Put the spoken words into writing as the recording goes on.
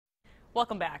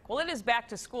Welcome back. Well, it is back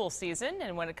to school season,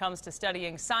 and when it comes to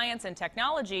studying science and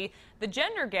technology, the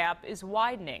gender gap is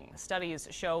widening. Studies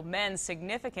show men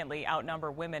significantly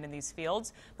outnumber women in these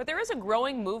fields, but there is a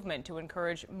growing movement to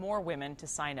encourage more women to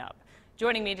sign up.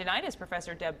 Joining me tonight is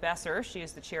Professor Deb Besser. She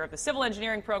is the chair of the Civil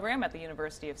Engineering program at the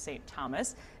University of St.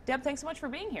 Thomas. Deb, thanks so much for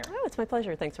being here. Oh, it's my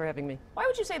pleasure. Thanks for having me. Why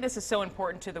would you say this is so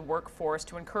important to the workforce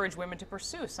to encourage women to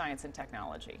pursue science and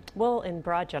technology? Well, in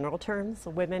broad general terms,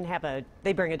 women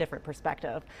they bring a different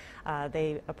perspective.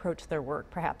 They approach their work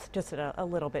perhaps just a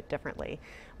little bit differently.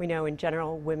 We know in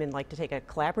general women like to take a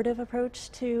collaborative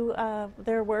approach to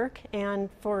their work, and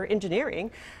for engineering,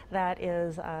 that's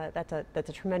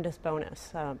a tremendous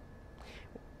bonus.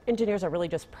 Engineers are really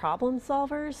just problem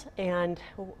solvers, and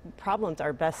problems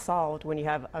are best solved when you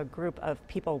have a group of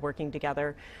people working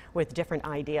together with different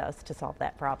ideas to solve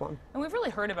that problem. And we've really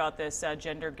heard about this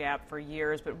gender gap for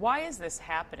years, but why is this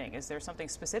happening? Is there something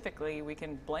specifically we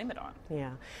can blame it on? Yeah,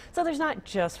 so there's not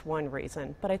just one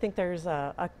reason, but I think there's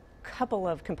a couple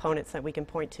of components that we can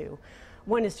point to.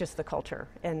 One is just the culture,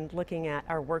 and looking at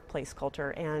our workplace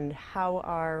culture and how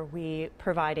are we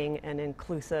providing an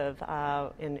inclusive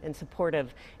and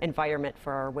supportive environment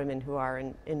for our women who are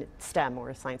in STEM,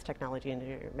 or science, technology,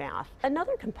 engineering, math.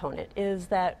 Another component is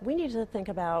that we need to think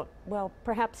about, well,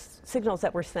 perhaps signals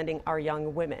that we're sending our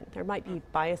young women. There might be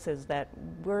biases that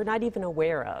we're not even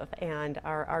aware of, and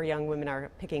our young women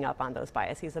are picking up on those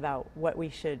biases about what we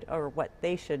should, or what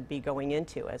they should be going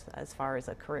into as far as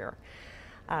a career.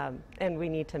 And we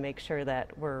need to make sure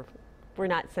that we're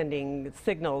not sending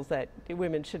signals that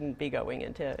women shouldn't be going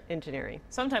into engineering.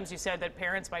 Sometimes you said that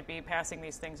parents might be passing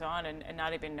these things on and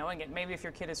not even knowing it. Maybe if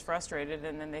your kid is frustrated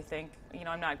and then they think, you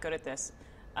know, I'm not good at this,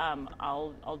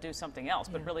 I'll do something else,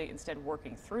 but really instead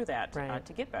working through that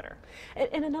to get better.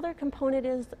 And another component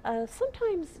is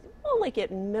sometimes, well, like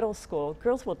in middle school,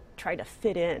 girls will try to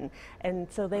fit in, and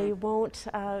so they won't,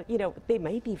 they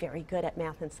may be very good at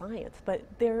math and science, but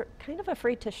they're kind of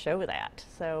afraid to show that.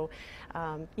 So,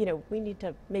 we need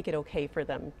to make it okay for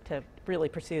them to really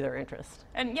pursue their interest.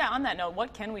 And yeah, on that note,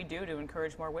 what can we do to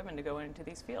encourage more women to go into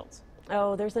these fields?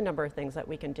 Oh, there's a number of things that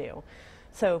we can do.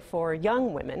 So for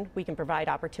young women, we can provide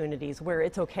opportunities where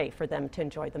it's okay for them to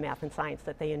enjoy the math and science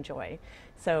that they enjoy.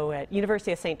 So at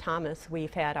University of St. Thomas,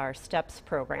 we've had our STEPS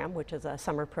program, which is a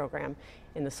summer program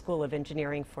in the School of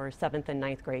Engineering for 7th and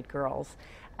 9th grade girls.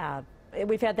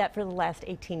 We've had that for the last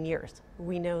 18 years.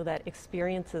 We know that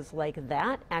experiences like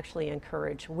that actually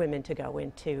encourage women to go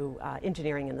into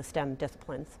engineering and the STEM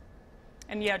disciplines.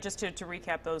 And yeah, just to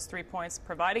recap those 3 points: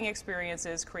 providing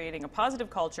experiences, creating a positive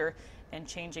culture, and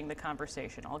changing the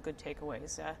conversation. All good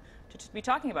takeaways to just be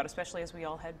talking about, especially as we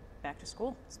all head back to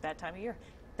school. It's that time of year.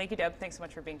 Thank you, Deb. Thanks so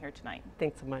much for being here tonight.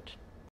 Thanks so much.